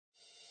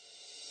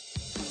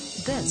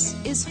This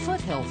is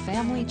Foothill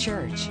Family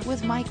Church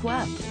with Mike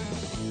Webb.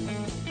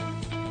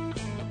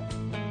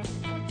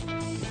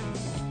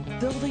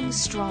 Building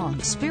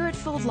strong,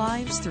 spirit-filled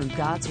lives through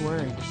God's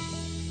Word.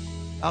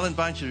 I'll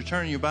invite you to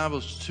turn your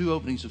Bibles to two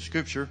openings of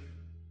Scripture.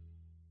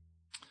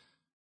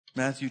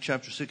 Matthew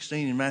chapter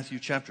 16 and Matthew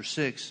chapter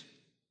 6.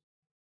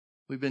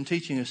 We've been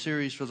teaching a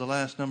series for the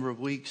last number of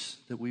weeks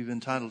that we've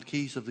entitled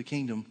Keys of the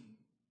Kingdom.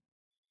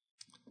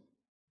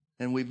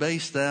 And we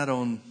base that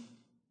on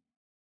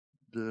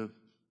the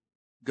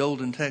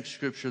golden text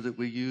scripture that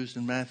we used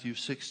in Matthew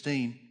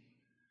 16,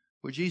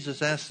 where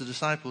Jesus asked the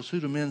disciples, "Who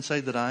do men say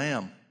that I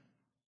am?"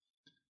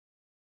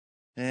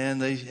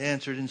 And they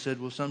answered and said,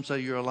 "Well, some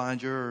say you're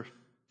Elijah or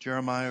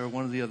Jeremiah or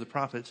one of the other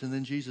prophets." And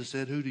then Jesus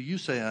said, "Who do you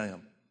say I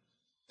am?"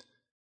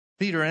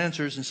 Peter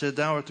answers and said,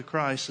 "Thou art the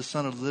Christ, the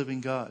Son of the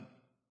living God."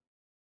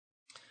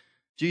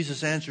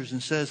 Jesus answers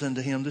and says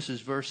unto him, this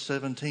is verse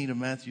 17 of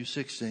Matthew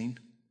 16.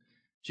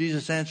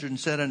 Jesus answered and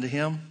said unto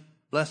him,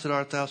 "Blessed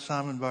art thou,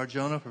 Simon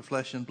Bar-Jonah, for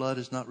flesh and blood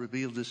has not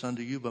revealed this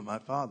unto you, but my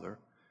Father,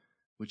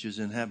 which is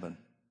in heaven.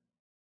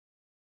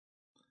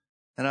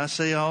 And I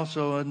say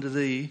also unto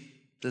thee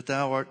that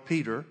thou art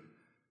Peter,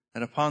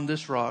 and upon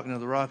this rock," now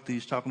the rock that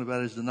he's talking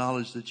about is the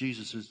knowledge that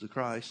Jesus is the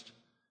Christ,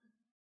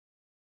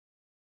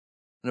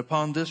 "and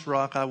upon this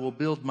rock I will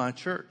build my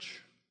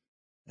church,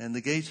 and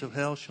the gates of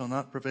hell shall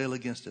not prevail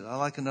against it." I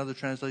like another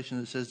translation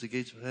that says the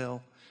gates of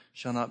hell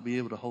shall not be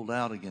able to hold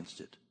out against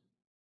it.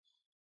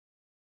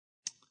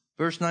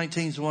 Verse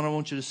 19 is the one I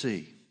want you to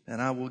see.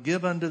 "And I will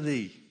give unto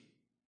thee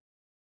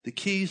the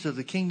keys of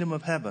the kingdom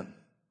of heaven,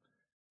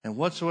 and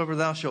whatsoever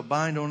thou shalt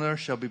bind on earth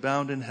shall be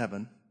bound in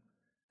heaven,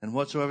 and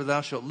whatsoever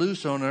thou shalt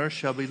loose on earth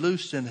shall be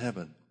loosed in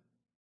heaven."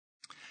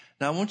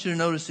 Now I want you to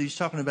notice that he's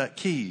talking about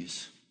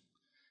keys.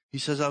 He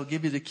says, "I'll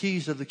give you the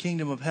keys of the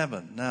kingdom of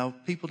heaven." Now,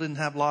 people didn't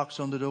have locks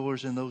on the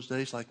doors in those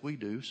days like we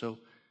do, so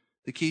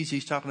the keys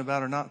he's talking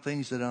about are not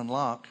things that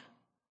unlock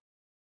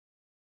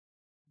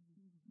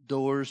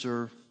doors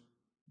or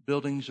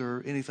buildings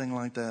or anything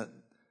like that.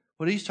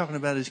 What he's talking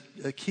about is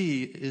a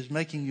key is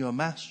making you a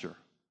master.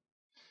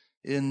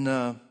 In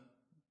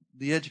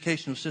the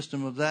educational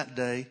system of that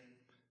day,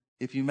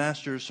 if you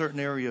master a certain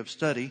area of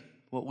study,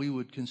 what we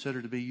would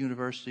consider to be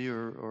university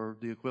or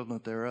the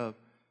equivalent thereof,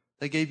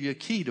 they gave you a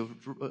key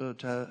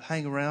to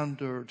hang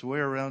around or to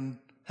wear around,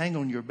 hang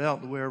on your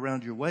belt to wear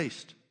around your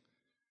waist.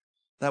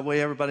 That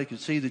way everybody could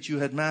see that you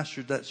had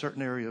mastered that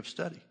certain area of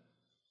study.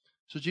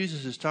 So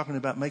Jesus is talking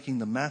about making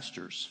them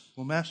masters.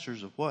 Well,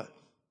 masters of what?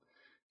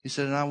 He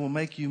said, "And I will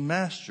make you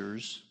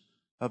masters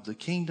of the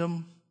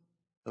kingdom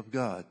of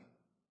God."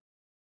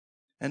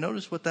 And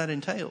notice what that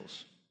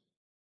entails.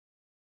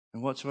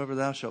 "And whatsoever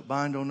thou shalt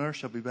bind on earth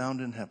shall be bound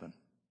in heaven.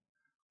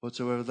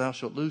 Whatsoever thou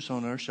shalt loose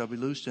on earth shall be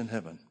loosed in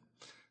heaven."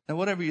 Now,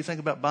 whatever you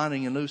think about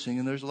binding and loosing,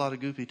 and there's a lot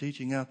of goofy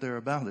teaching out there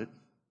about it,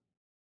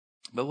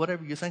 but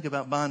whatever you think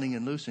about binding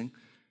and loosing,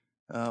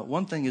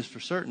 one thing is for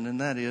certain,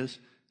 and that is,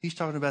 he's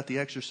talking about the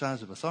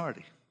exercise of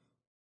authority.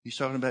 He's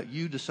talking about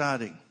you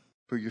deciding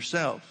for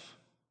yourself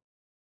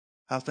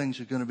how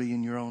things are going to be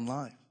in your own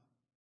life.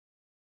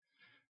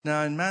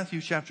 Now, in Matthew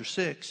chapter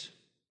 6,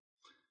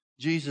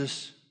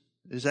 Jesus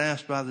is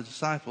asked by the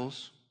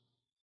disciples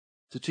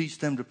to teach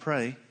them to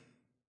pray.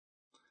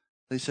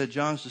 They said,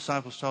 "John's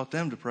disciples taught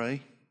them to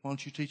pray. Why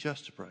don't you teach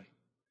us to pray?"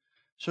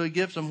 So he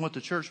gives them what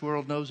the church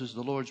world knows as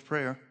the Lord's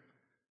Prayer.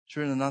 It's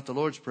really not the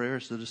Lord's Prayer,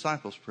 it's the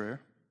disciples' prayer.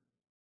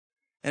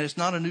 And it's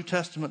not a New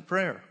Testament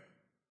prayer.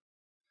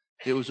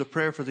 It was a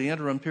prayer for the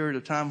interim period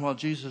of time while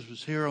Jesus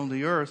was here on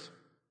the earth.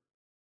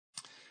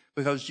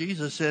 Because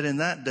Jesus said in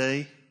that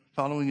day,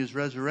 following his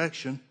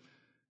resurrection,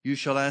 "You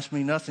shall ask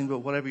me nothing, but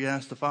whatever you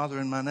ask the Father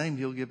in my name,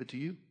 he'll give it to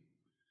you."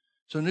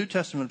 So New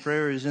Testament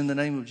prayer is in the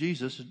name of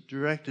Jesus,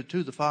 directed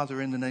to the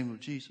Father in the name of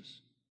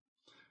Jesus.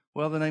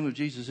 Well, the name of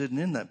Jesus isn't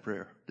in that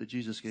prayer that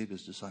Jesus gave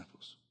his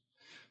disciples.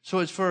 So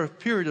it's for a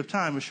period of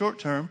time, a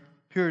short-term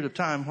period of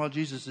time while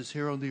Jesus is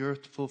here on the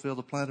earth to fulfill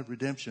the plan of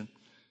redemption.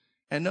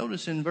 And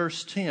notice in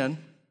verse 10,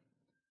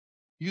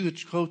 you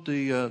could quote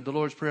the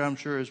Lord's Prayer, I'm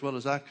sure, as well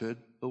as I could.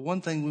 But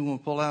one thing we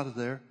want to pull out of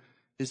there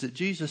is that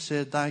Jesus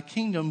said, "Thy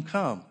kingdom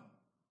come.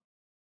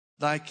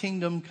 Thy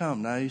kingdom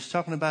come." Now, he's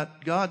talking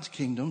about God's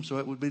kingdom, so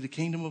it would be the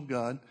kingdom of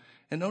God.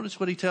 And notice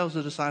what he tells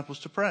the disciples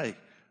to pray.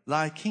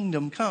 "Thy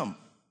kingdom come."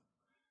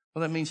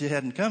 Well, that means it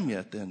hadn't come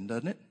yet then,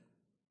 doesn't it?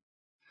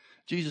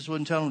 Jesus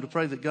wouldn't tell them to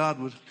pray that God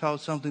would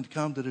cause something to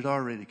come that had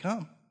already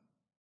come.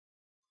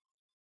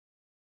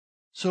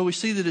 So we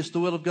see that it's the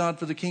will of God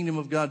for the kingdom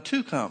of God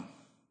to come,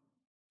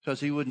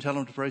 because he wouldn't tell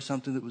them to pray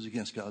something that was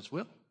against God's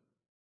will.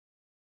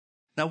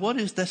 Now, what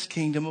is this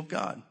kingdom of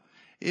God?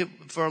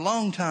 For a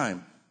long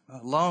time,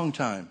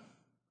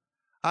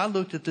 I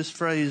looked at this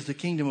phrase, the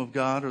kingdom of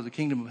God or the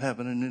kingdom of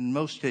heaven, and in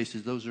most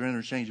cases, those are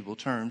interchangeable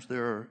terms.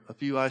 There are a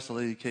few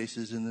isolated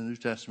cases in the New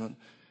Testament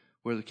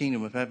where the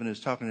kingdom of heaven is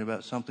talking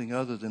about something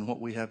other than what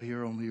we have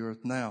here on the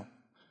earth now.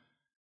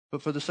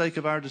 But for the sake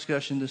of our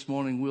discussion this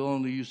morning, we'll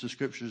only use the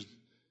scriptures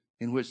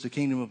in which the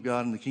kingdom of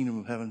God and the kingdom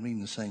of heaven mean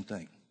the same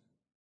thing.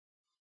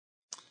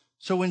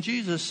 So when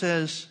Jesus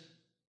says,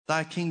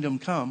 "Thy kingdom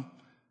come,"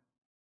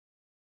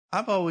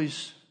 I've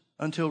always,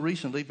 until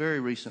recently, very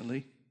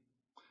recently,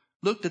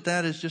 looked at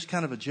that as just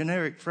kind of a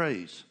generic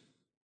phrase,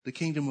 the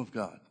kingdom of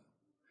God.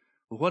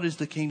 Well, what is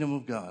the kingdom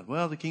of God?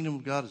 Well, the kingdom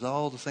of God is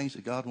all the things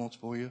that God wants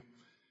for you.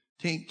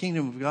 The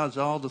kingdom of God is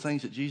all the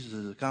things that Jesus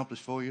has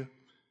accomplished for you.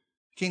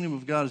 The kingdom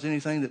of God is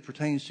anything that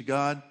pertains to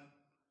God.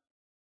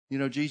 You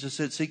know, Jesus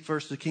said, seek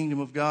first the kingdom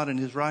of God and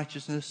his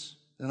righteousness,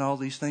 and all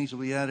these things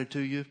will be added to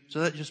you.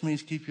 So that just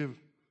means keep your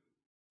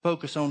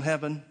focus on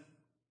heaven,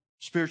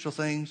 spiritual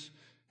things,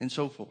 and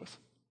so forth.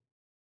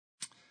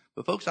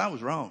 But folks, I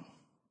was wrong.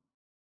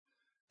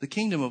 The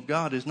kingdom of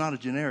God is not a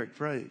generic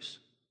phrase.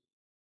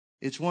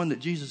 It's one that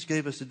Jesus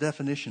gave us a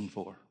definition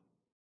for.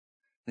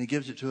 And he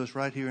gives it to us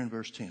right here in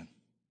verse 10.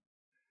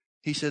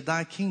 He said,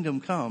 thy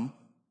kingdom come.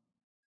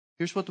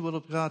 Here's what the will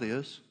of God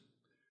is.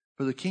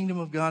 For the kingdom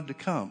of God to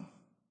come.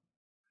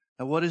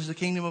 Now, what is the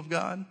kingdom of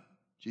God?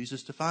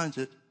 Jesus defines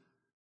it.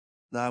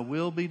 Thy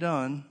will be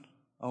done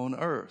on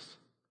earth,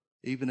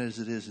 even as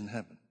it is in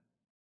heaven.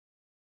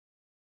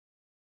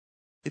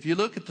 If you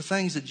look at the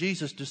things that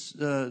Jesus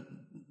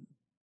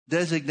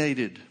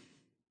designated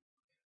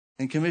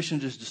and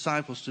commissioned his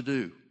disciples to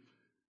do,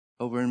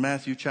 over in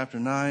Matthew chapter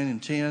 9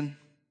 and 10,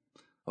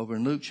 over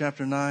in Luke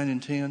chapter 9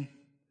 and 10,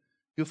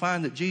 you'll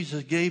find that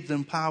Jesus gave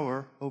them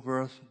power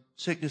over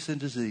sickness and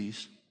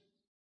disease.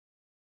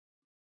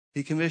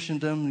 He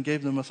commissioned them and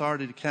gave them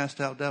authority to cast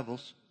out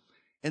devils.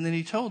 And then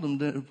he told them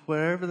that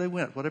wherever they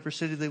went, whatever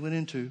city they went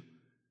into,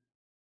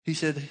 he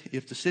said,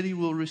 if the city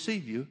will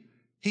receive you,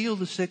 heal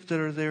the sick that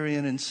are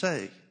therein and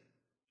say,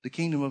 the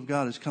kingdom of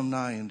God has come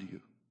nigh unto you.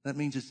 That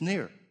means it's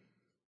near.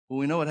 Well,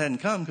 we know it hadn't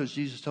come because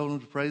Jesus told them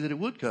to pray that it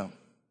would come.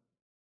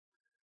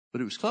 But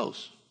it was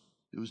close.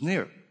 It was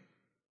near.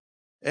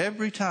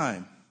 Every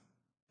time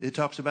it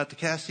talks about the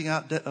casting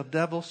out of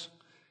devils,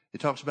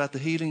 it talks about the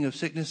healing of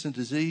sickness and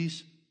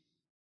disease.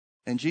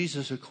 And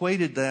Jesus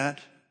equated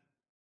that,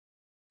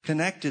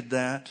 connected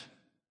that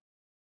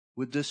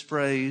with this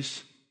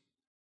phrase,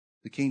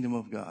 the kingdom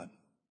of God.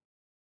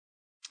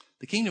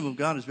 The kingdom of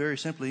God is very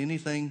simply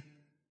anything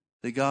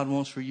that God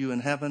wants for you in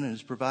heaven and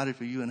is provided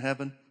for you in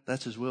heaven.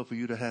 That's his will for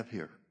you to have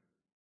here.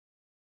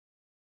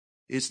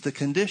 It's the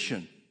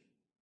condition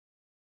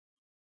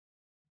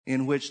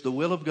in which the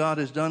will of God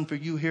is done for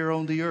you here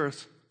on the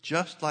earth,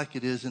 just like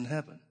it is in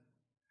heaven.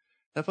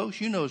 Now,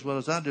 folks, you know as well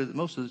as I do that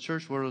most of the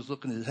church world is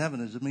looking at heaven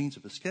as a means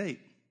of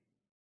escape.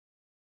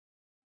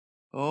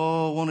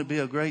 Oh, won't it be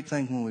a great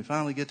thing when we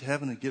finally get to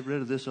heaven and get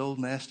rid of this old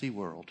nasty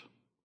world?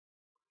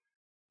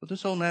 But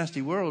this old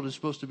nasty world is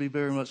supposed to be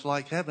very much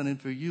like heaven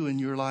and for you in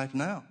your life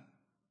now.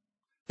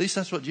 At least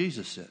that's what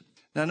Jesus said.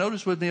 Now,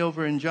 notice with me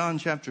over in John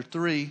chapter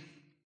 3,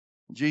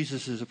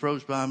 Jesus is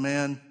approached by a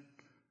man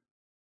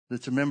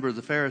that's a member of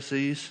the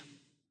Pharisees,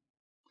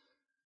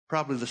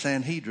 probably the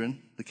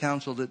Sanhedrin, the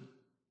council that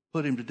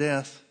put him to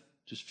death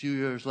just a few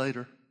years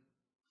later.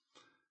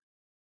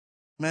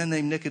 A man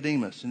named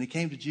Nicodemus, and he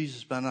came to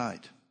Jesus by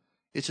night.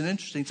 It's an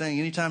interesting thing.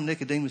 Anytime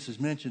Nicodemus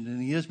is mentioned,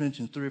 and he is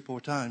mentioned 3 or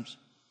 4 times,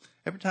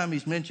 every time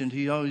he's mentioned,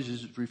 he always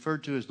is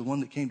referred to as the one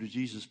that came to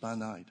Jesus by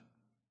night.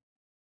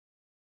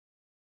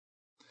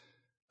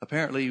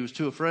 Apparently, he was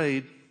too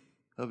afraid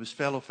of his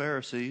fellow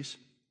Pharisees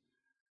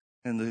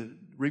and the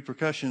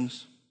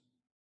repercussions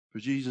for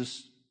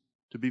Jesus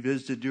to be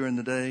visited during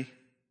the day.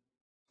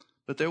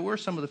 But there were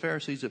some of the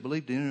Pharisees that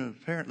believed in him, and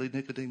apparently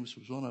Nicodemus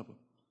was one of them.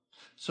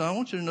 So I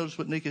want you to notice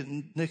what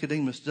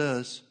Nicodemus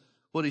does,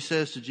 what he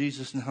says to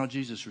Jesus and how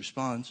Jesus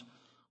responds.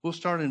 We'll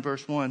start in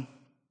verse 1.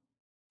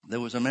 There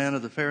was a man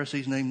of the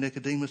Pharisees named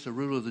Nicodemus, a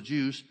ruler of the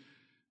Jews.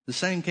 The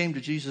same came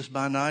to Jesus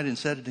by night and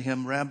said to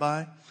him,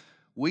 Rabbi,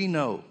 we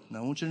know. Now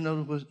I want you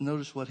to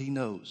notice what he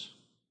knows.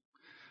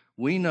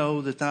 We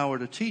know that thou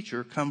art a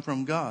teacher come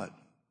from God.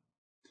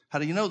 How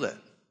do you know that?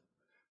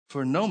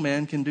 For no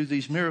man can do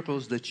these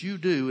miracles that you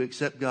do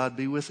except God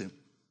be with him.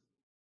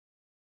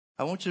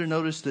 I want you to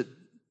notice that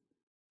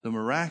the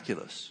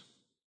miraculous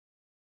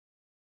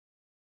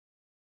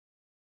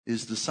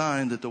is the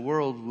sign that the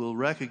world will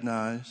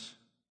recognize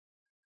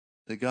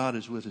that God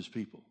is with his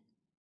people.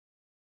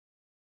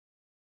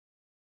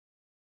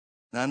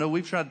 Now, I know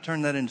we've tried to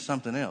turn that into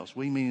something else.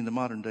 We meaning the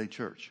modern day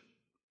church.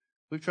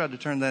 We've tried to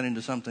turn that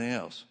into something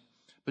else.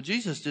 But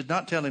Jesus did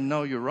not tell him,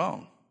 no, you're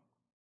wrong.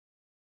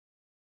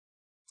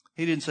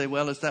 He didn't say,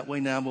 well, it's that way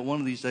now, but one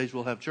of these days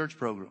we'll have church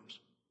programs.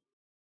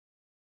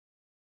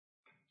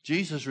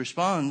 Jesus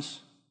responds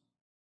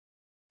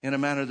in a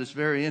manner that's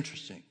very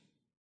interesting.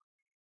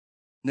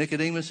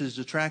 Nicodemus is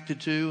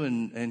attracted to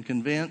and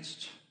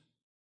convinced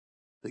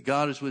that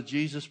God is with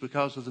Jesus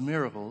because of the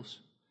miracles.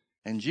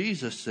 And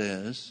Jesus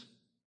says,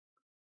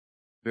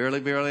 verily,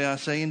 verily, I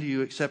say unto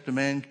you, except a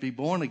man be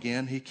born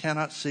again, he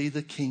cannot see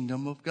the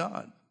kingdom of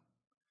God.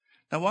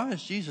 Now, why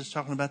is Jesus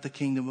talking about the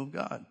kingdom of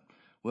God?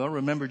 Well,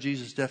 remember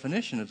Jesus'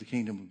 definition of the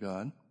kingdom of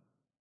God.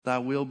 Thy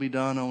will be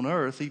done on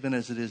earth, even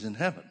as it is in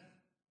heaven.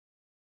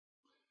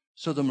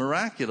 So the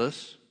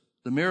miraculous,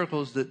 the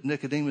miracles that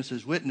Nicodemus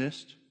has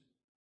witnessed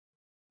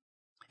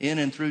in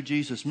and through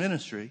Jesus'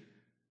 ministry,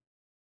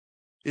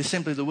 is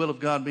simply the will of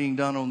God being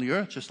done on the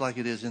earth just like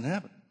it is in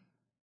heaven.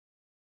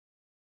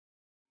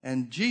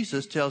 And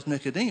Jesus tells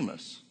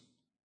Nicodemus,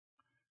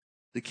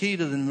 the key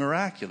to the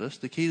miraculous,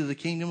 the key to the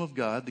kingdom of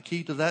God, the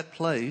key to that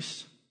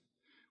place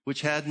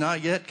which had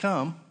not yet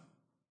come,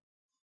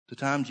 the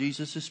time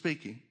Jesus is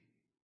speaking,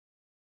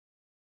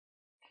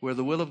 where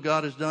the will of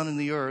God is done in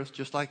the earth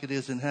just like it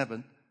is in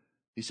heaven.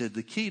 He said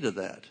the key to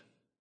that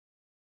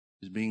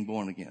is being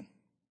born again.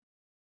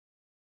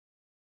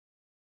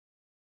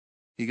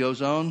 He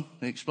goes on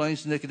and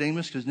explains to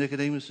Nicodemus, because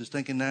Nicodemus is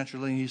thinking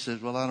naturally, and he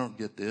says, well, I don't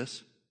get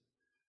this.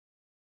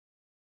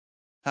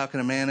 How can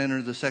a man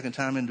enter the second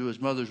time into his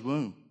mother's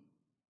womb?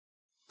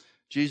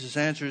 Jesus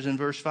answers in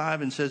verse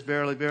 5 and says,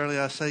 verily, verily,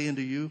 I say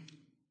unto you,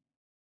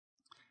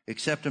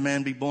 except a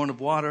man be born of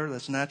water,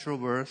 that's natural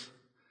birth,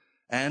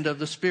 and of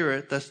the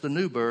Spirit, that's the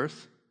new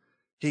birth,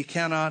 he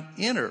cannot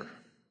enter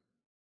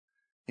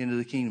into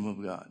the kingdom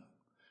of God.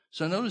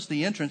 So notice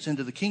the entrance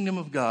into the kingdom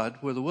of God,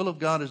 where the will of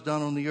God is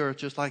done on the earth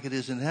just like it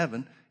is in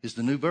heaven, is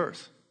the new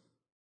birth.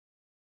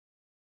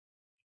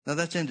 Now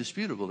that's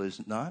indisputable, is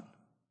it not?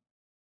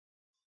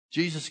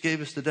 Jesus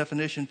gave us the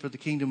definition for the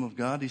kingdom of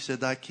God. He said,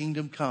 thy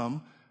kingdom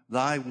come,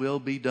 thy will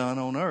be done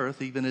on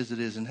earth, even as it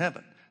is in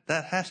heaven.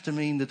 That has to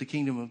mean that the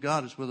kingdom of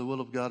God is where the will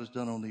of God is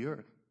done on the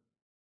earth,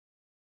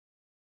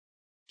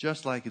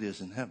 just like it is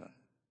in heaven.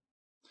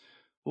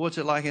 Well, what's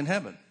it like in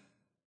heaven?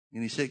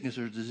 Any sickness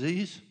or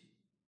disease?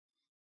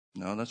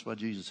 No, that's why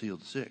Jesus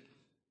healed the sick.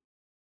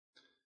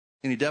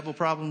 Any devil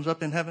problems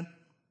up in heaven?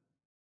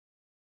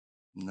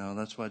 No,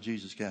 that's why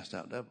Jesus cast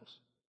out devils.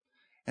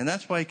 And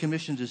that's why he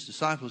commissioned his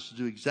disciples to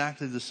do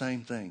exactly the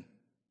same thing.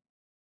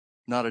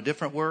 Not a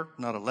different work,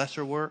 not a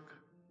lesser work,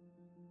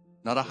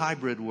 not a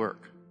hybrid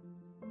work.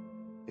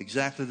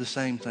 Exactly the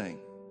same thing.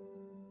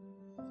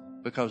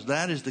 Because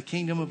that is the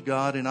kingdom of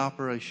God in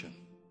operation.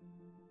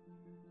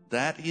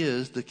 That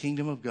is the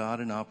kingdom of God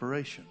in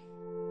operation.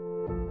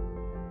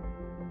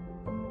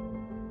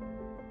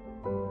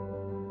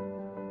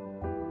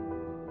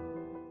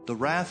 The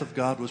wrath of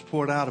God was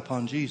poured out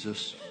upon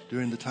Jesus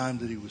during the time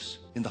that he was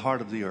in the heart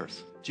of the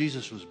earth.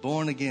 Jesus was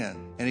born again,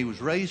 and he was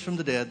raised from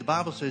the dead. The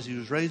Bible says he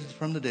was raised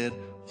from the dead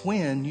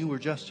when you were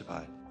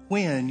justified,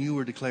 when you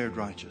were declared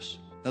righteous.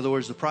 In other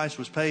words, the price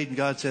was paid, and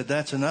God said,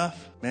 that's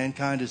enough.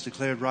 Mankind is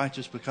declared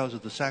righteous because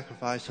of the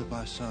sacrifice of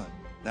my Son.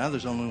 Now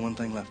there's only one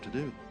thing left to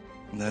do,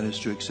 and that is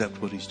to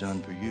accept what he's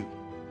done for you.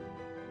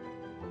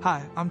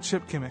 Hi, I'm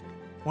Chip Kimmick,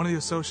 one of the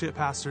associate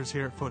pastors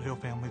here at Foothill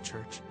Family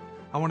Church.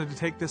 I wanted to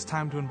take this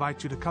time to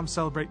invite you to come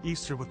celebrate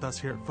Easter with us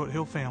here at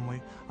Foothill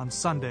Family on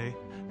Sunday,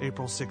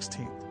 April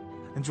 16th.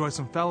 Enjoy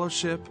some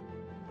fellowship,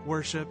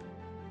 worship,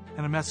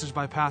 and a message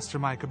by Pastor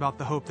Mike about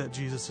the hope that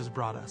Jesus has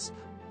brought us.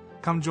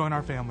 Come join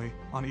our family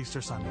on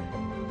Easter Sunday.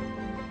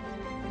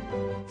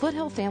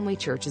 Foothill Family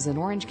Church is in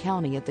Orange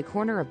County at the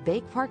corner of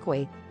Bake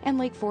Parkway and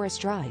Lake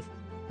Forest Drive.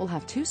 We'll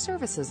have 2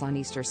 services on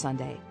Easter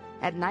Sunday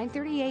at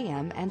 9:30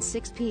 a.m. and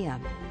 6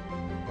 p.m.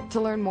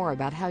 To learn more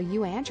about how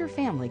you and your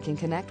family can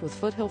connect with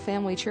Foothill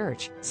Family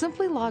Church,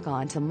 simply log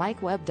on to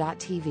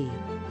mikeweb.tv.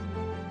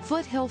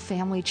 Foothill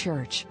Family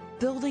Church,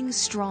 building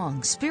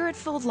strong,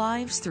 spirit-filled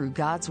lives through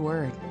God's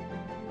Word.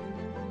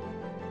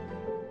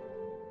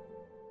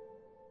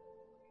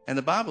 And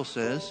the Bible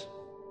says,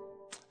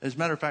 as a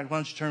matter of fact, why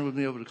don't you turn with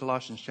me over to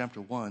Colossians chapter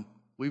 1.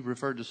 We've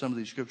referred to some of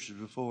these scriptures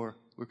before.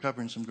 We're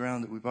covering some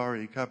ground that we've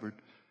already covered.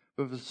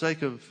 But for the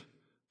sake of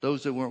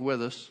those that weren't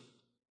with us,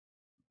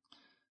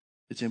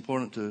 it's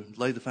important to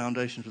lay the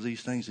foundation for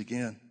these things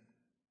again.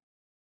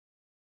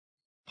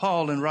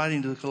 Paul, in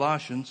writing to the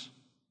Colossians,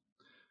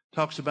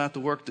 talks about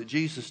the work that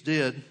Jesus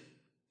did.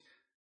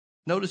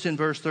 Notice in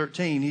verse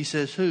 13, he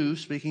says, who,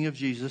 speaking of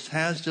Jesus,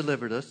 has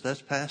delivered us,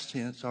 that's past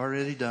tense,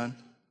 already done,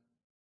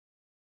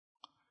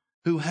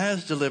 who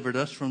has delivered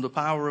us from the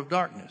power of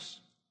darkness.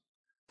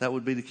 That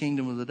would be the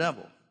kingdom of the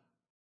devil,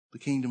 the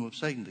kingdom of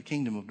Satan, the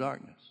kingdom of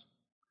darkness.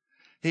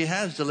 He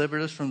has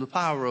delivered us from the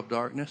power of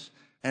darkness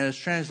and has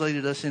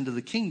translated us into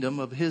the kingdom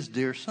of his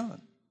dear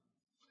Son.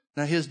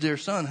 Now, his dear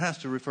Son has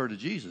to refer to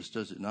Jesus,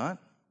 does it not?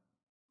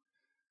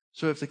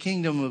 So if the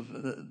kingdom of,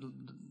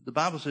 the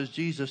Bible says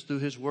Jesus, through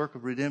his work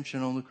of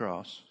redemption on the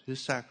cross, his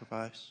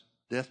sacrifice,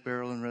 death,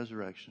 burial, and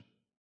resurrection,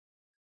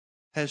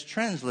 has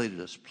translated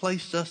us,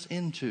 placed us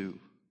into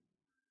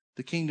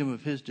the kingdom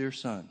of his dear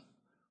Son.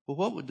 Well,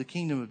 what would the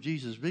kingdom of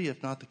Jesus be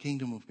if not the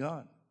kingdom of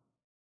God?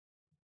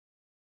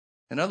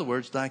 In other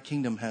words, thy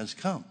kingdom has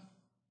come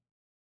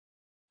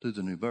through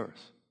the new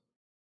birth.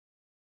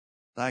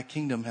 Thy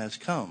kingdom has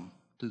come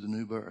through the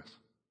new birth.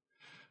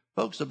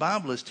 Folks, the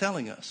Bible is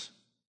telling us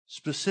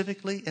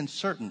specifically and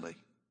certainly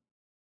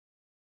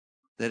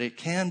that it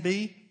can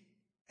be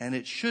and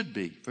it should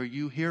be for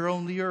you here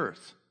on the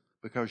earth,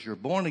 because you're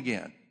born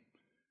again,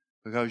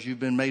 because you've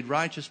been made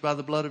righteous by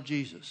the blood of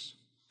Jesus.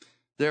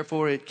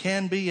 Therefore, it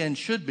can be and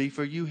should be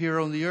for you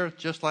here on the earth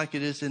just like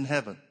it is in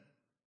heaven.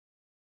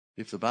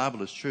 If the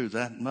Bible is true,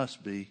 that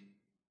must be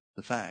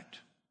the fact.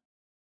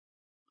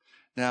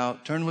 Now,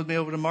 turn with me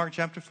over to Mark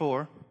chapter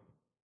 4.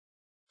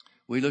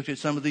 We looked at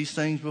some of these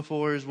things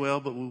before as well,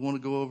 but we want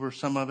to go over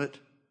some of it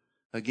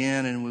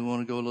again, and we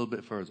want to go a little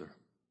bit further.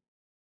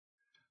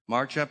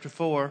 Mark chapter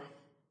 4.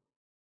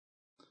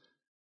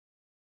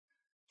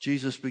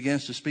 Jesus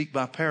begins to speak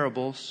by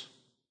parables,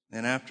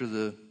 and after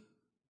the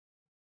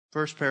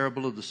first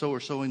parable of the sower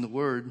sowing the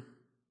word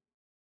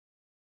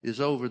is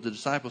over, the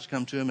disciples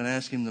come to him and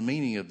ask him the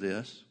meaning of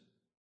this.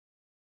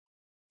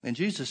 And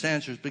Jesus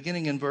answers,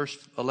 beginning in verse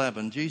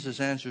 11, Jesus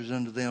answers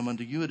unto them,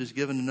 unto you it is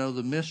given to know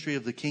the mystery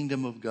of the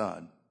kingdom of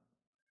God.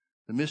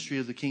 The mystery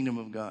of the kingdom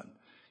of God.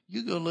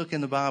 You go look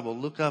in the Bible,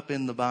 look up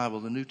in the Bible,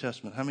 the New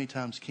Testament, how many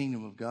times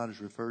kingdom of God is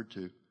referred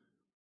to.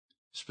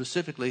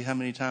 Specifically, how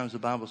many times the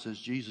Bible says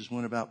Jesus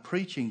went about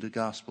preaching the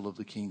gospel of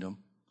the kingdom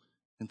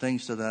and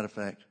things to that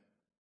effect.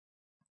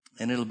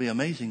 And it'll be an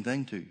amazing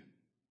thing to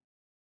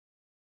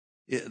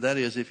you. That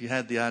is, if you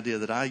had the idea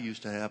that I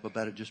used to have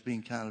about it just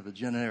being kind of a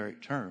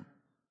generic term.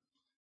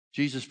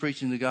 Jesus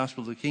preaching the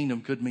gospel of the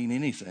kingdom could mean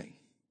anything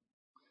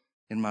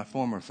in my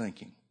former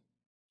thinking.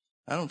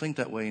 I don't think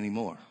that way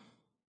anymore.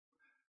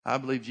 I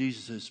believe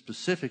Jesus is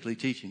specifically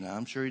teaching. Now,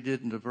 I'm sure he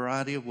did in a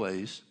variety of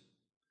ways.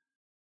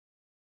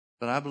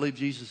 But I believe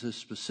Jesus is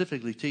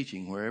specifically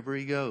teaching wherever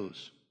he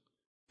goes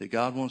that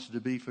God wants it to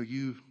be for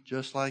you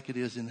just like it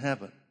is in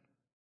heaven,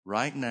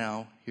 right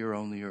now, here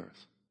on the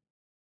earth.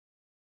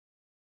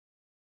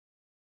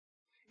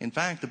 In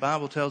fact, the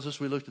Bible tells us,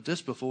 we looked at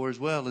this before as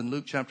well, in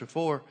Luke chapter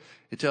 4,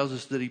 it tells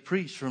us that he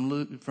preached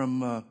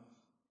from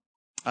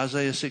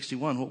Isaiah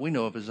 61, what we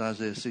know of as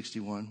Isaiah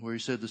 61, where he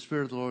said, the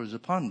Spirit of the Lord is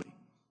upon me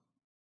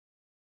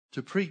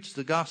to preach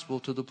the gospel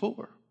to the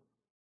poor.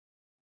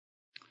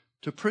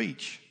 To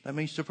preach, that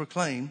means to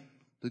proclaim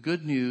the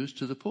good news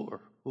to the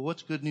poor. Well,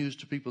 what's good news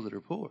to people that are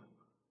poor?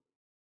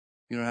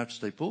 You don't have to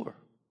stay poor.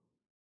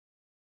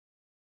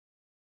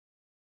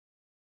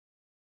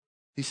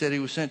 He said he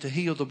was sent to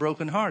heal the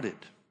brokenhearted.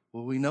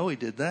 Well, we know he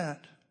did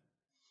that.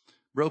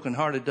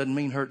 Brokenhearted doesn't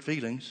mean hurt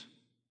feelings.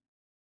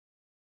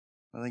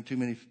 I think too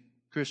many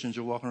Christians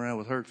are walking around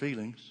with hurt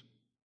feelings.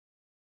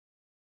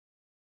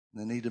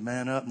 They need to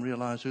man up and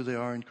realize who they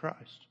are in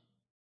Christ.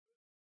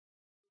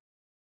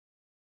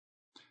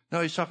 No,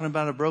 he's talking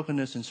about a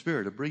brokenness in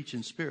spirit, a breach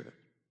in spirit.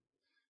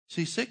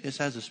 See, sickness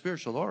has a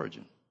spiritual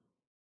origin.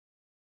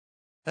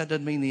 That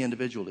doesn't mean the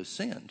individual has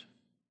sinned.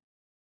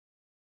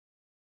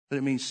 But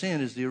it means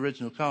sin is the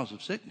original cause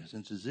of sickness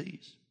and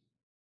disease.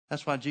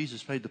 That's why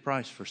Jesus paid the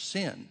price for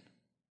sin.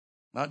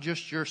 Not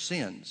just your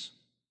sins,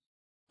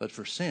 but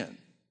for sin.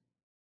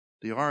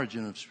 The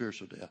origin of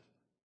spiritual death.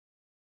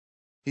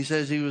 He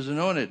says he was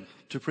anointed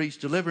to preach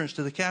deliverance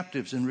to the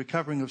captives and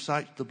recovering of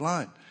sight to the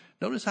blind.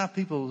 Notice how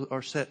people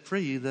are set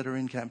free that are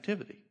in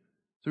captivity.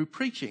 Through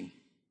preaching.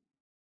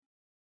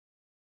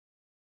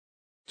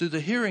 Through the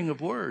hearing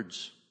of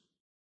words.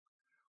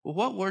 Well,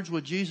 what words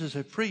would Jesus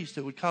have preached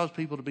that would cause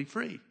people to be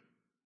free?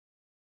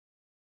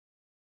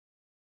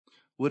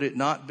 Would it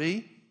not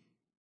be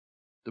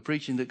the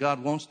preaching that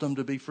God wants them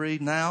to be free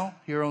now,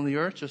 here on the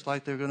earth, just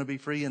like they're going to be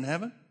free in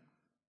heaven?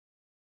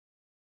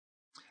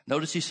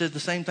 Notice he said the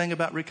same thing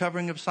about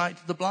recovering of sight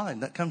to the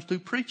blind. That comes through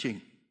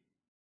preaching.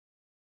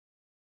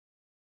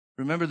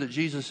 Remember that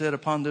Jesus said,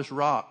 upon this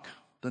rock,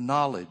 the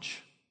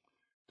knowledge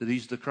that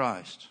he's the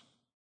Christ,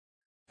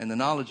 and the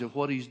knowledge of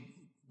what he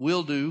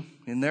will do,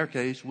 in their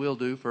case, will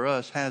do for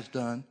us, has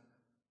done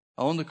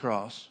on the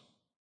cross.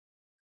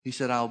 He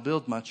said, I'll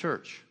build my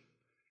church,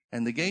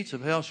 and the gates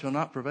of hell shall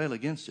not prevail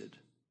against it.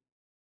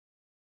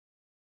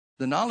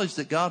 The knowledge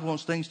that God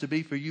wants things to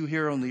be for you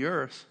here on the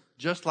earth,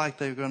 just like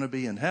they're going to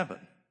be in heaven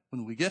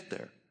when we get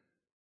there,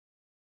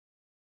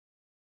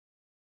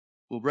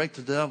 will break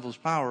the devil's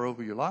power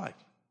over your life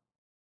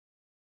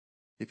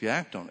if you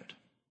act on it.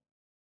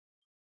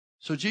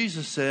 So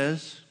Jesus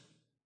says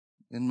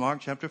in Mark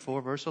chapter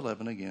 4, verse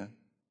 11 again,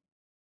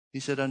 he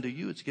said, unto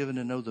you it's given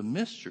to know the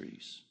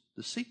mysteries,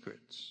 the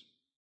secrets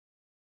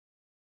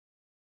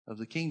of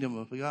the kingdom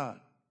of God.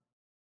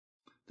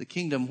 The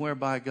kingdom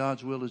whereby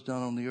God's will is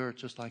done on the earth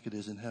just like it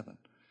is in heaven.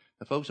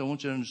 Now, folks, I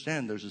want you to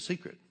understand there's a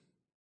secret.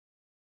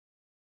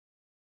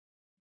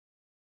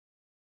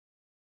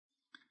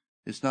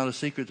 It's not a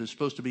secret that's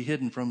supposed to be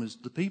hidden from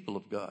the people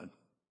of God.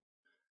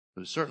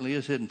 But it certainly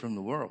is hidden from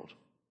the world.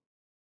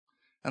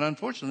 And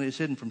unfortunately, it's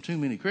hidden from too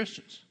many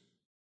Christians.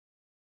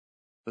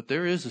 But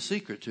there is a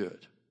secret to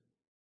it.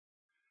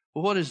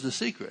 Well, what is the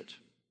secret?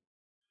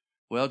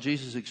 Well,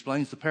 Jesus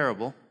explains the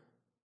parable.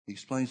 He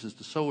explains that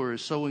the sower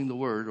is sowing the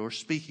word or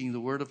speaking the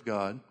word of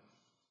God.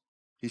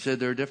 He said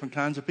there are different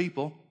kinds of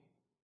people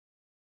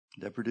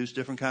that produce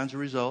different kinds of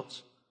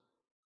results.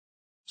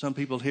 Some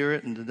people hear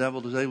it and the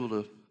devil is able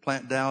to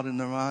plant doubt in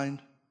their mind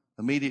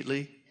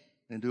immediately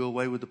and do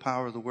away with the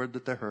power of the word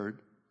that they heard.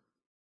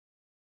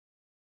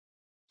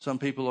 Some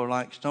people are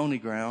like stony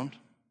ground,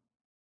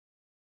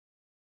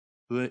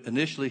 who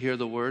initially hear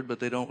the word, but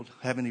they don't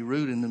have any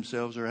root in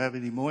themselves or have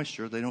any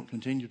moisture. They don't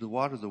continue to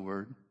water the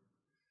word.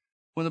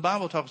 When the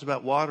Bible talks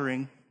about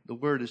watering the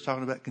word, it's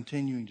talking about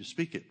continuing to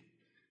speak it.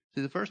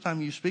 See, the first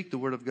time you speak the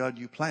word of God,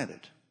 you plant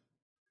it.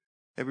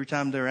 Every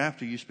time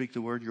thereafter you speak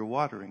the word, you're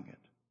watering it.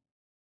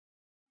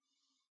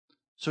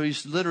 So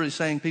he's literally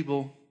saying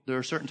there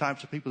are certain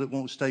types of people that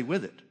won't stay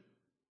with it.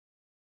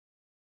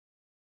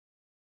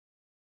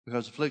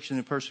 Because affliction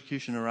and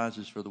persecution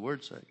arises for the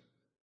word's sake.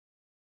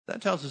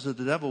 That tells us that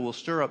the devil will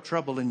stir up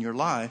trouble in your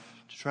life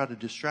to try to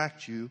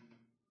distract you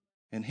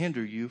and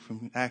hinder you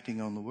from acting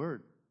on the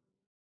word.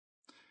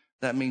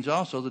 That means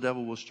also the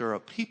devil will stir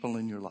up people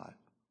in your life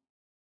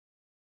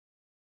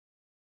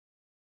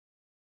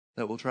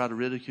that will try to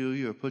ridicule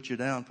you or put you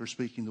down for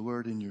speaking the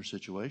word in your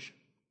situation.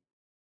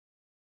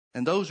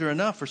 And those are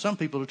enough for some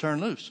people to turn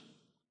loose.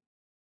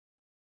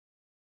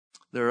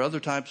 There are other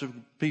types of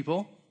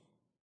people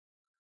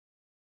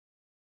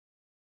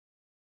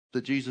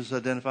that Jesus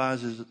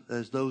identifies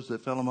as those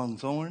that fell among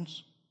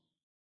thorns.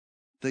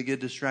 They get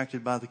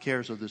distracted by the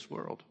cares of this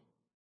world.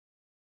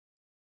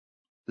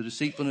 The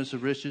deceitfulness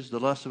of riches, the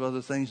lust of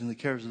other things, and the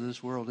cares of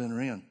this world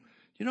enter in. Do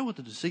you know what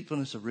the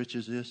deceitfulness of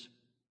riches is?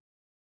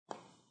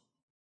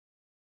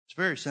 It's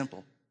very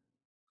simple.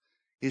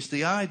 It's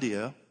the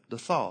idea, the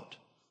thought,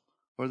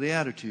 or the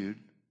attitude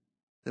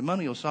that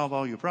money will solve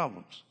all your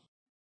problems.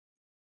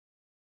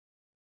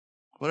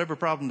 Whatever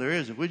problem there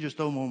is, if we just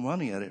throw more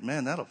money at it,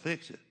 man, that'll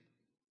fix it.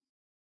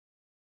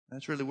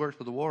 That's really worked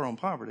for the war on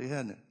poverty,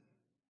 hasn't it?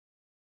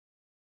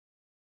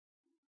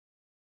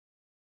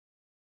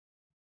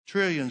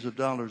 Trillions of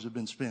dollars have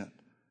been spent.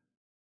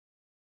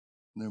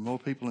 And there are more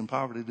people in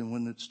poverty than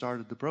when it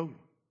started the program.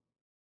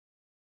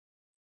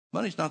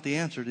 Money's not the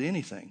answer to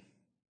anything.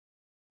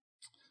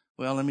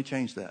 Well, let me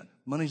change that.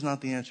 Money's not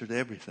the answer to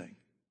everything.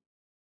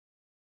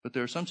 But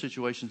there are some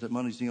situations that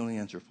money's the only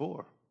answer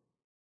for.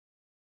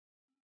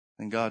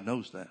 And God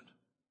knows that.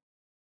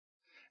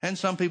 And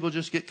some people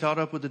just get caught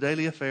up with the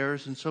daily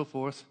affairs and so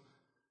forth.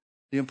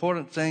 The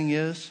important thing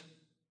is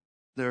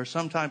there are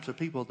some types of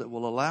people that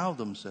will allow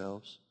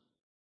themselves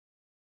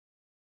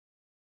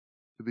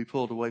to be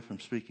pulled away from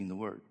speaking the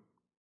word.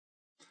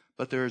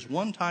 But there is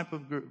one type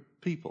of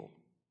people,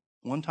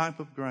 one type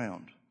of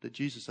ground that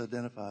Jesus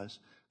identifies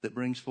that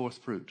brings forth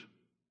fruit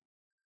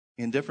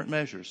in different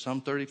measures,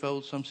 some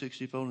 30-fold, some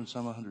 60-fold, and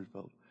some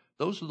 100-fold.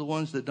 Those are the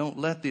ones that don't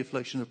let the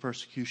affliction of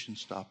persecution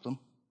stop them.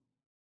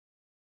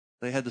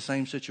 They had the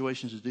same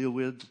situations to deal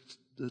with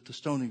that the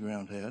stony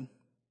ground had.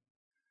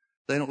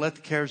 They don't let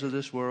the cares of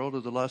this world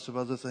or the lust of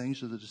other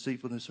things or the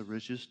deceitfulness of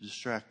riches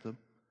distract them.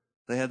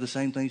 They had the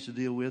same things to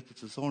deal with that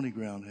the thorny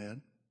ground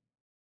had.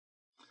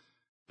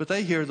 But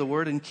they hear the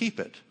word and keep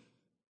it.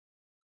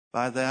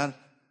 By that,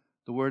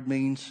 the word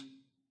means,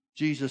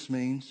 Jesus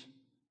means,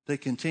 they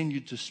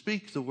continued to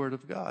speak the word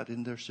of God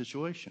in their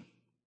situation.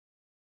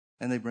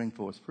 And they bring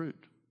forth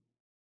fruit.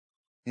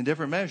 In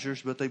different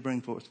measures, but they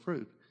bring forth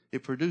fruit.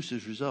 It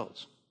produces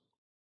results.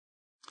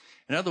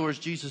 In other words,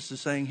 Jesus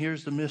is saying,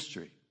 here's the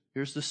mystery.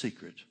 Here's the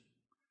secret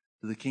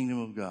to the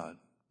kingdom of God.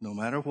 No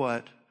matter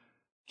what,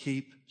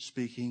 keep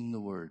speaking the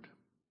word.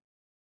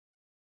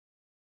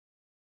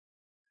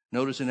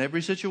 Notice in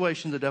every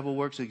situation, the devil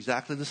works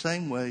exactly the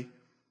same way,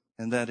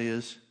 and that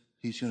is,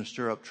 he's going to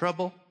stir up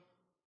trouble,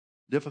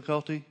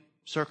 difficulty,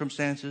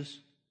 circumstances,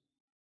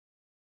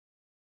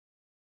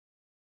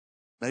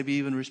 maybe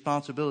even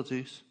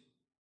responsibilities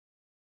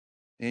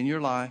in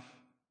your life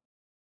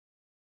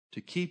to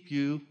keep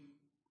you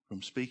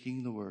from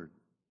speaking the word.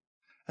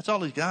 That's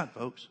all he's got,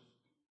 folks.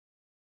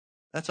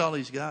 That's all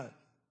he's got.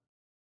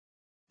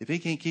 If he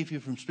can't keep you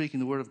from speaking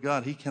the word of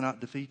God, he cannot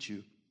defeat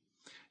you.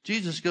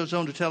 Jesus goes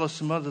on to tell us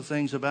some other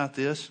things about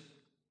this.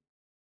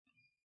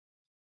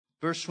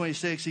 Verse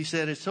 26, he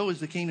said, "So is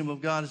the kingdom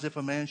of God as if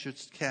a man should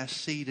cast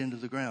seed into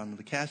the ground." And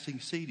the casting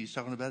seed he's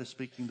talking about is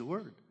speaking the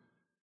word.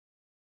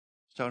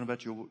 He's talking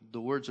about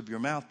the words of your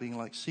mouth being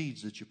like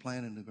seeds that you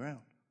plant in the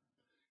ground.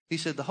 He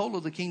said, the whole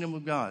of the kingdom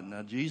of God.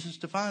 Now, Jesus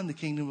defined the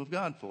kingdom of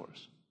God for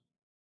us.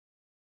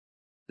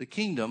 The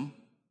kingdom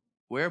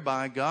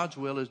whereby God's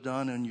will is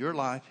done in your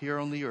life here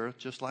on the earth,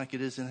 just like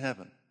it is in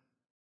heaven.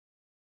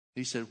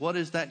 He said, what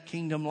is that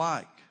kingdom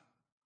like?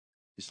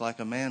 It's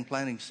like a man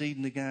planting seed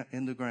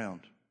in the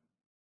ground,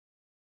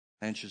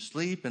 and should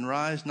sleep and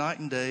rise night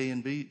and day,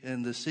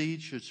 and the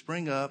seed should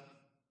spring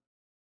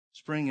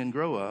and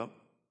grow up.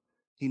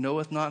 He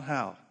knoweth not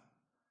how.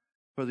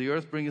 For the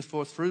earth bringeth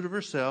forth fruit of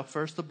herself,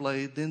 first the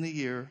blade, then the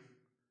ear,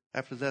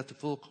 after that the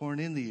full corn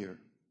in the ear.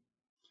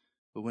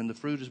 But when the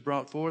fruit is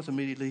brought forth,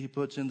 immediately he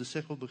puts in the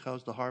sickle,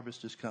 because the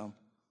harvest is come.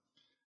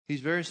 He's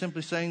very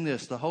simply saying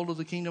this: the whole of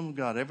the kingdom of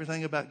God,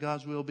 everything about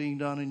God's will being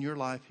done in your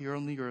life here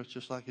on the earth,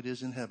 just like it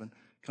is in heaven,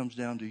 comes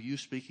down to you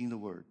speaking the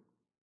word.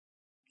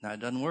 Now, it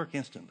doesn't work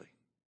instantly.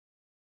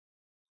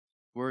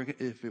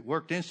 If it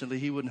worked instantly,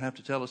 he wouldn't have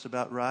to tell us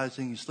about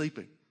rising and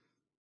sleeping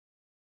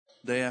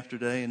day after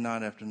day and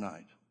night after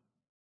night.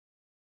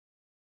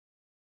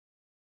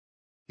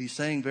 He's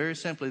saying very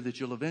simply that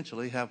you'll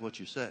eventually have what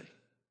you say.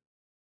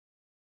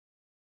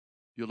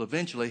 You'll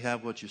eventually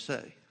have what you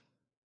say.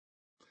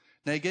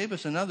 Now, he gave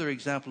us another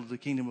example of the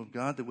kingdom of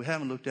God that we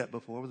haven't looked at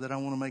before, that I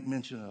want to make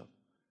mention of,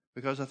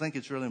 because I think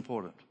it's really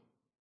important.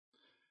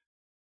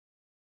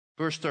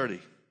 Verse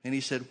 30, and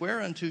he said,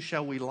 whereunto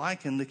shall we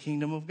liken the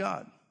kingdom of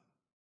God?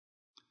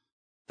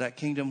 That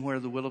kingdom where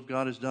the will of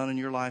God is done in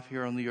your life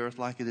here on the earth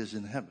like it is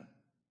in heaven.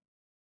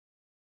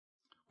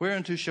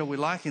 Whereunto shall we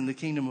liken the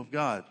kingdom of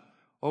God?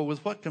 Or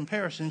with what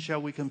comparison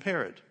shall we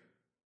compare it?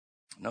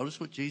 Notice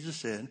what Jesus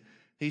said.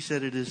 He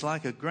said, it is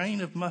like a grain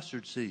of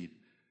mustard seed,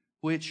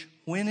 which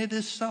when it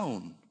is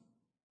sown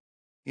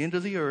into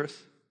the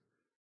earth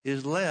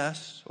is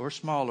less or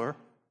smaller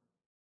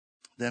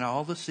than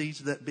all the seeds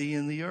that be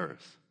in the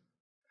earth.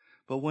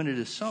 But when it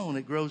is sown,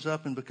 it grows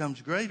up and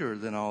becomes greater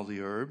than all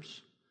the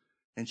herbs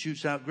and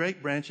shoots out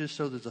great branches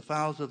so that the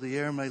fowls of the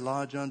air may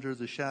lodge under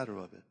the shadow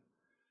of it.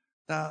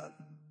 Now,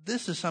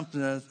 this is something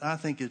that I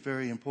think is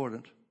very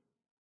important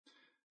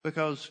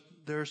because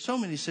there are so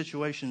many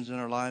situations in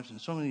our lives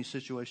and so many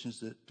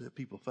situations that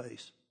people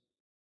face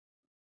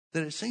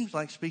that it seems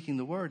like speaking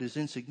the word is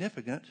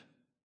insignificant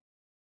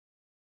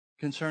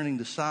concerning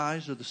the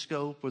size or the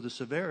scope or the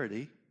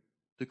severity,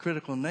 the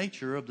critical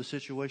nature of the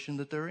situation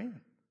that they're in.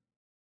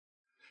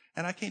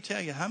 And I can't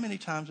tell you how many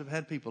times I've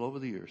had people over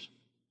the years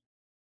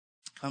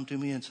come to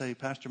me and say,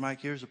 Pastor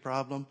Mike, here's the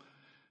problem.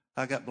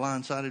 I got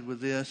blindsided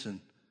with this, and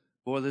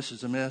boy, this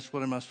is a mess.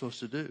 What am I supposed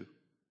to do?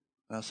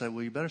 And I'll say,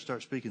 well, you better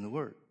start speaking the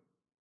word.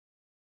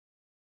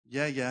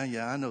 Yeah,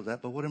 I know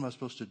that, but what am I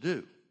supposed to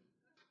do?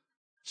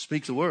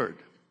 Speak the word.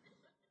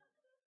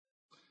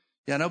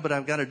 Yeah, I know, but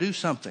I've got to do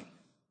something.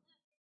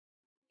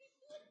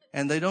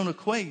 And they don't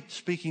equate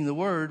speaking the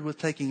word with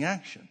taking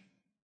action.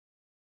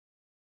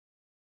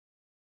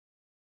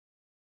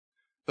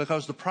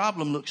 Because the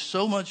problem looks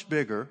so much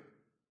bigger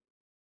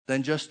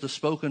than just the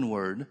spoken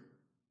word.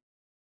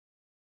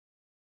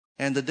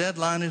 And the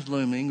deadline is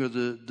looming, or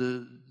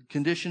the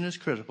condition is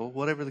critical,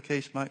 whatever the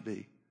case might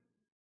be.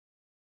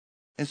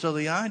 And so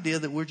the idea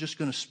that we're just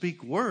going to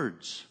speak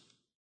words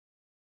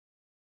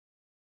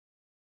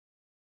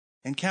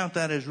and count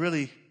that as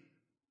really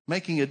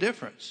making a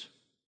difference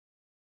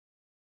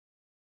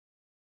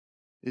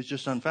is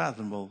just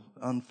unfathomable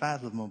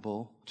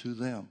to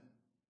them.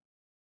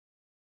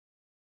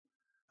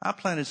 I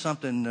planted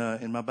something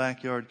in my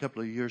backyard a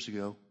couple of years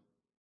ago,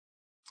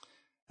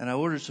 and I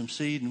ordered some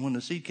seed, and when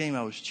the seed came,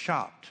 I was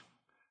shocked.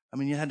 I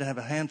mean, you had to have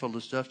a handful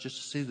of stuff just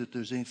to see that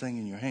there's anything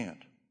in your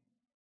hand.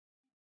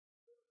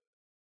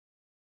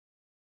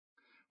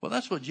 Well,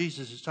 that's what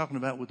Jesus is talking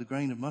about with the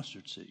grain of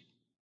mustard seed.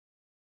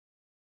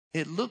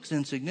 It looks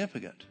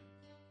insignificant,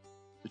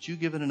 but you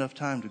give it enough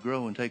time to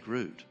grow and take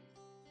root,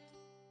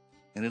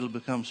 and it'll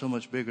become so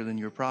much bigger than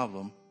your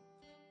problem,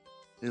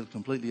 it'll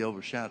completely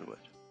overshadow it.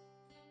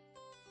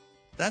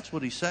 That's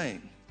what he's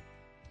saying.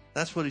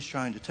 That's what he's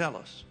trying to tell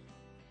us.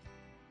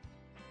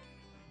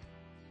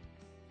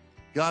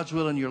 God's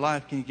will in your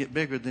life can get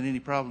bigger than any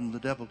problem the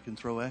devil can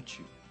throw at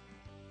you.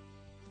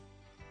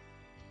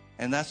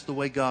 And that's the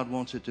way God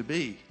wants it to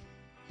be.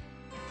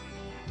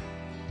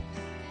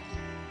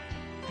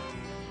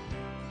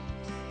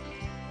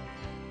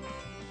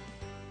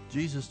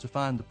 Jesus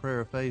defined the prayer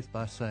of faith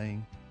by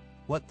saying,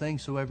 what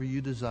things soever you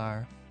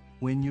desire,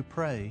 when you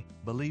pray,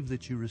 believe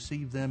that you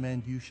receive them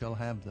and you shall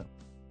have them.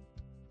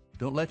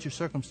 Don't let your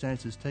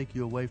circumstances take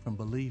you away from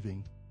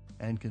believing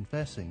and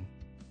confessing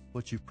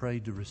what you've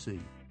prayed to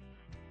receive.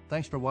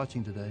 Thanks for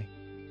watching today.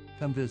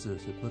 Come visit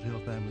us at Foothill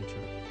Family Church.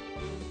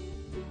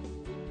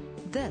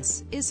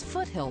 This is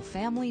Foothill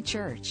Family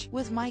Church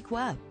with Mike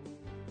Webb.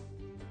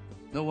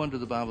 No wonder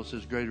the Bible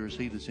says, greater is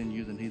he that's in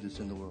you than he that's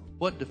in the world.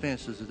 What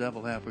defense does the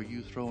devil have for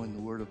you throwing the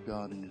word of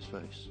God in his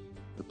face?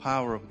 The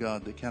power of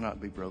God that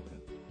cannot be broken.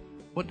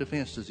 What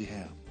defense does he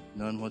have?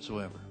 None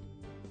whatsoever.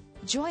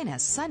 Join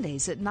us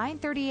Sundays at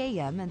 9:30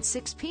 a.m. and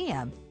 6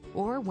 p.m.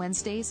 or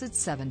Wednesdays at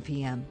 7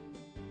 p.m.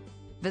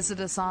 Visit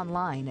us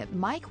online at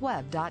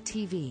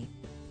mikewebb.tv.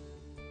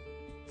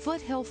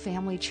 Foothill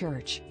Family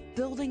Church,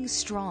 building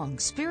strong,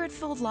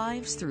 spirit-filled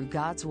lives through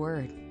God's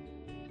Word.